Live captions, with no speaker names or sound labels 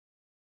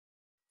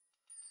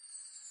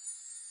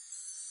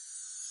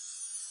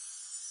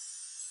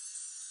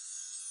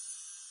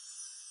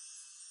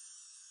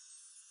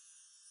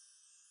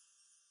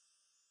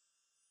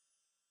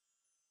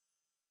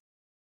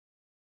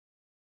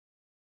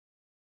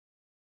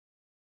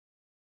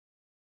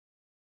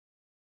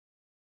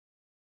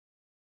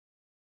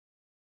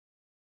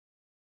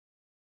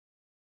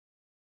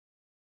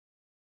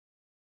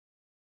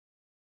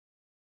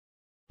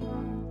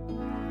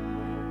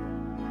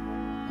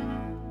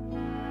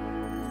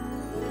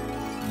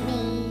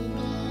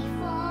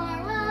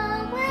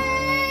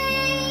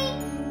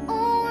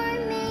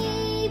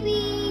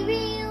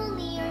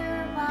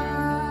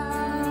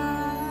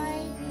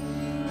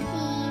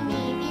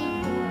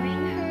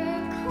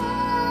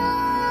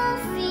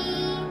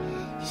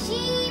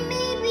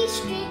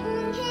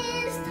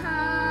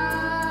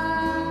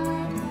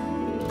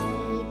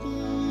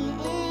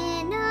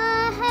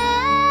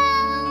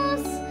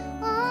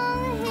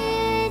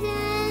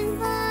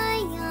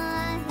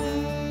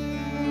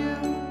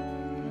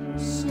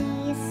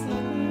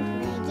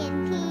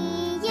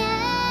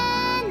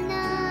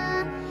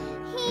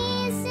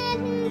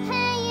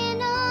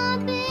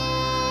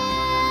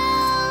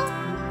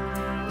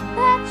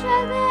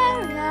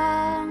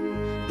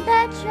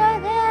betcha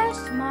they're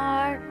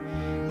smart.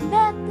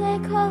 Bet they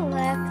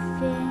collect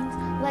things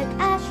like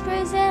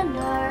ashtrays and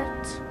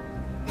art.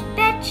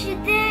 Betcha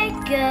they're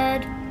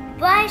good.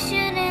 Why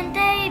shouldn't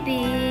they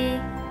be?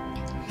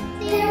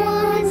 Their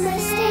one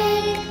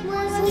mistake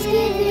was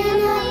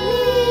giving up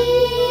me.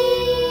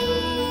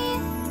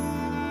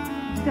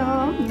 So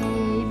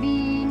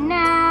maybe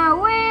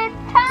now it's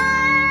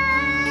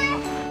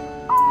time,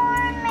 or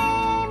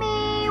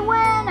maybe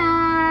when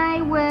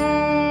I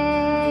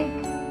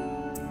wake,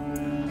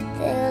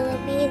 They'll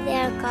be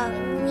there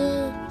calling me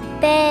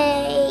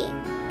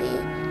baby.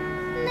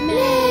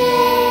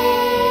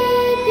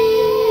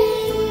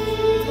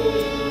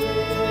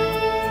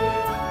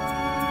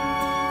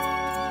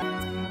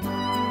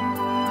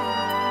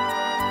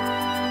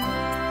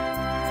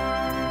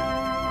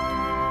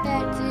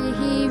 better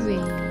he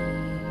read,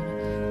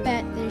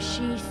 better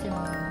she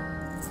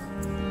sews.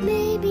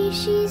 Maybe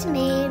she's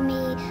made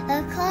me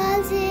a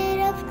closet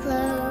of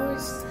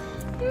clothes.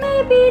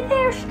 Maybe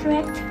they're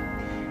strict,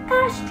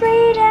 as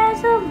straight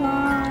as a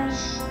line.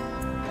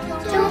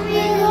 Don't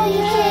really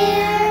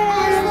care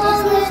as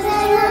long as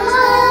they're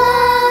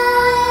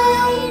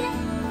mine.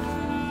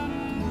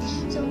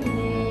 So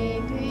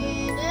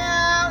maybe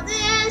now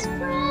this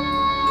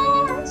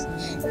place,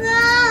 the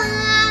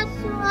last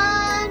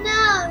one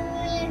of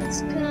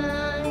its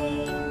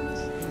kind.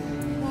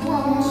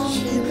 Won't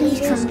you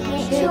please come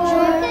get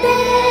your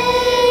baby?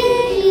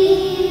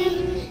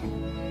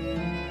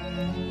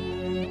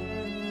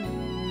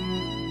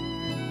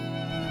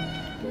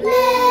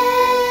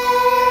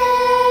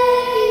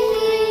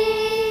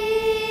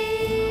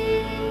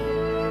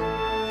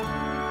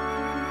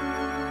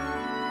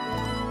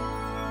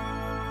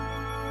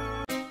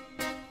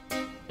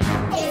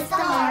 It's the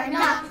hard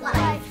knock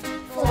life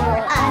for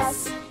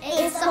us.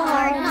 It's the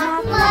hard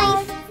knock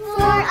life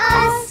for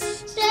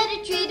us. Instead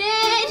of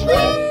treated, we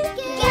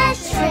get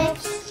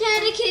tricked.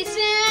 Instead of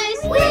kisses,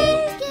 we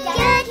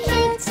get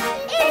kicked.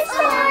 It's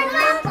the hard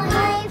knock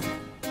life.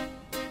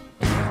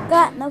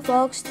 Got no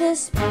folks to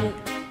speak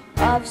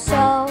of,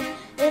 so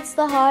it's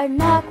the hard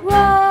knock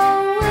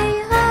row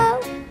we ho.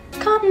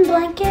 Cotton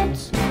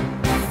blankets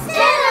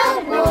Instead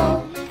of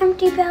wool,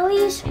 empty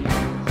bellies.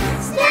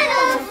 instead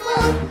of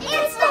full,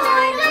 it's the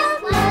hard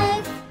knock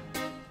life.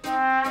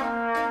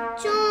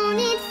 Don't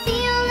it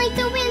feel like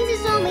the wind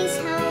is always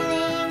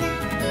howling?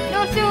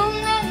 No soon,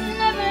 there's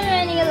never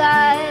any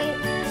light.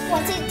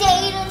 Once a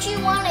day, don't you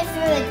want to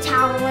throw the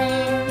towel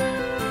in?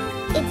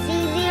 It's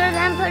easier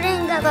than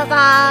putting up a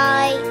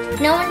fight.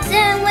 No one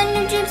said when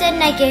your dreams at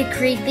night get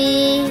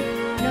creepy.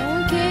 No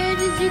one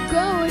cares as you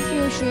grow if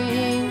you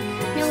shrink.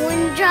 No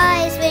one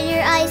dries when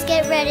your eyes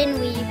get red and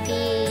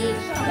weepy.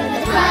 From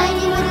the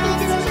crying with the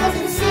discuss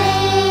and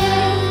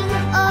sing.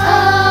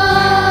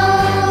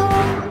 Oh,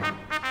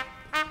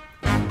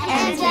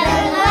 and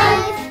tell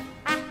life.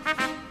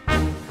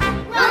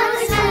 Run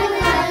is our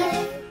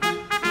life.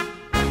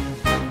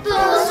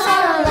 Those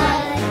are our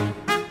life.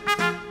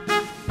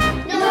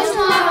 No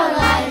tomorrow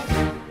life.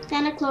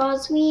 Santa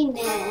Claus we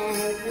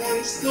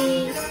never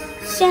see.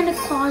 Santa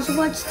Claus,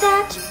 what's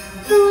that?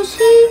 Who's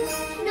he?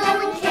 No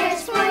one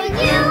cares for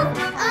you,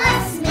 a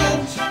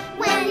smidge,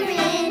 when you're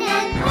in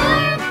an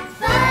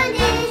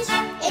orphanage.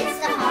 It's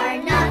the hard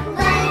knock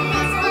life,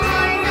 it's the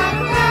hard knock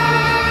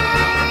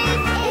life.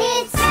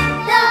 It's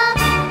the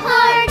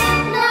hard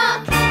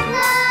knock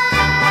life.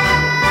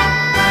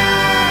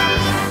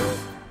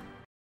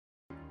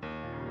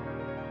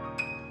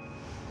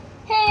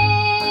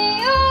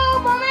 Hey,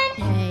 old woman.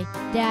 Hey,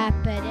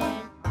 Dappity.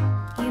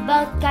 You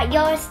both got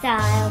your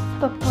style,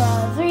 But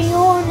brother,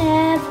 you're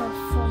never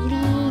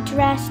fully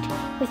dressed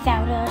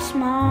without a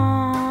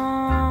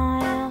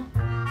smile.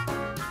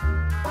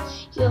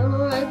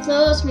 your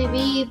clothes may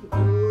be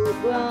blue,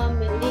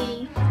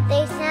 grumbly.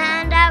 They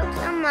stand out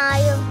a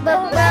mile,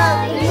 but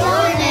brother,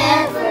 you're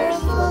never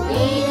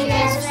fully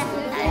dressed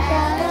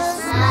without a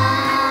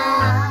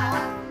smile.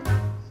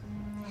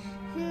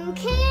 Who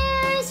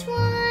cares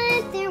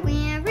what they're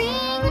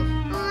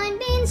wearing on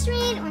Main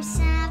Street or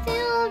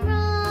Savile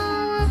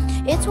Row?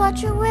 It's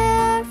what you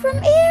wear from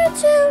ear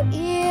to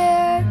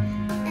ear.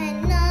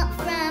 And not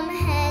from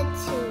head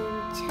to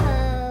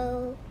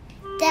toe.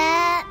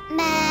 That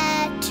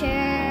matters.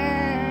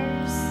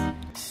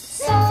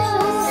 So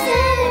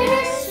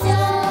generous, so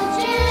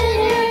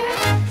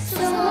generous,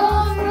 so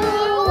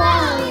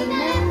frugal.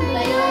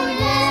 Remember, you're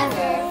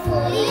never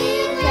fully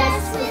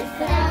dressed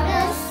without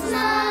a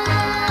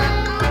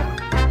smile.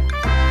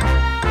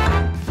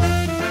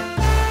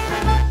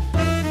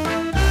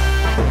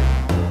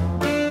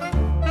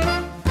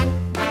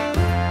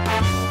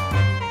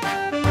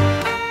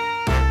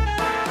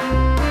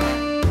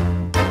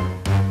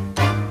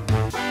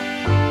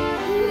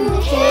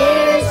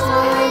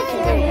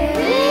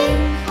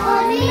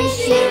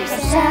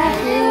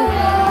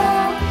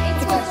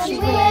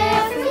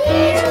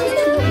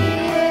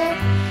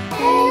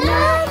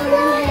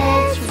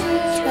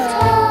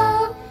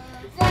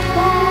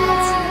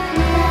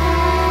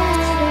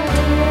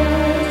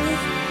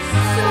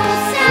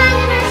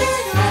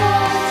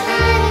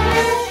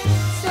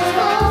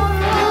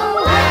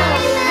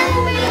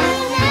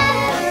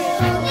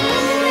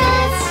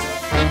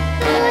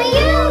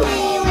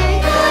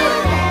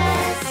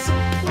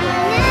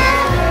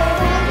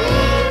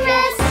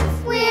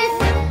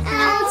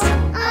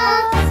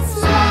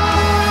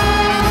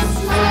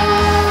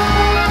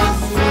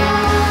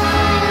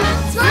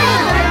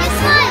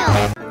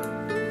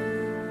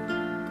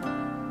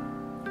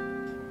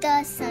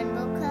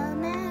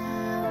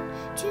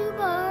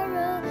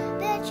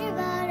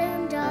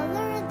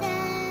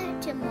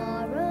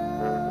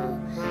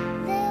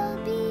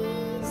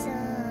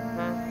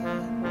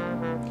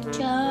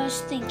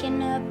 was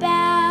thinking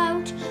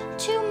about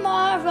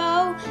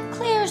tomorrow,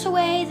 clears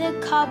away the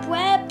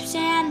cobwebs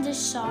and the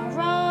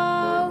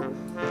sorrow,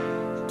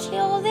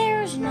 till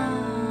there's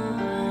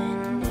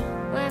none.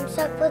 When I'm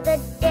stuck with a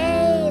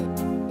day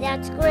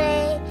that's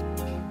gray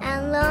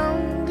and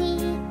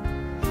lonely,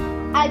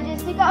 I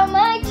just stick on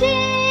my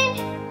chin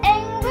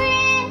and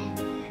grin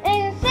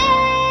and say,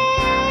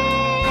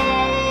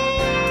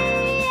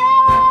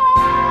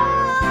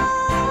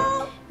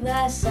 oh.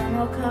 The sun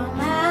will come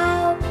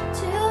out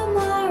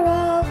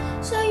tomorrow,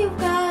 so you've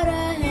gotta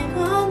hang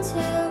on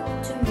till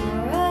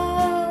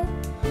tomorrow,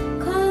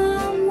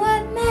 come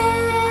what may.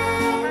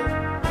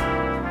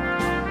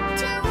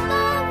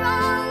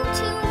 Tomorrow,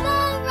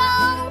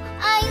 tomorrow,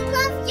 I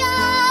love ya.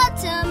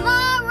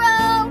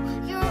 Tomorrow,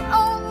 you're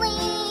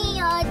only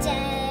a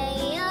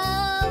day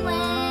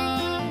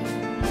away.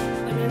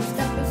 When I'm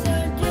stuck with a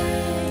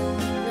day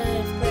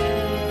that's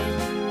gray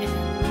and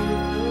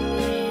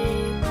lonely,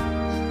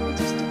 I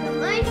just stick on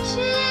my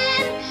chin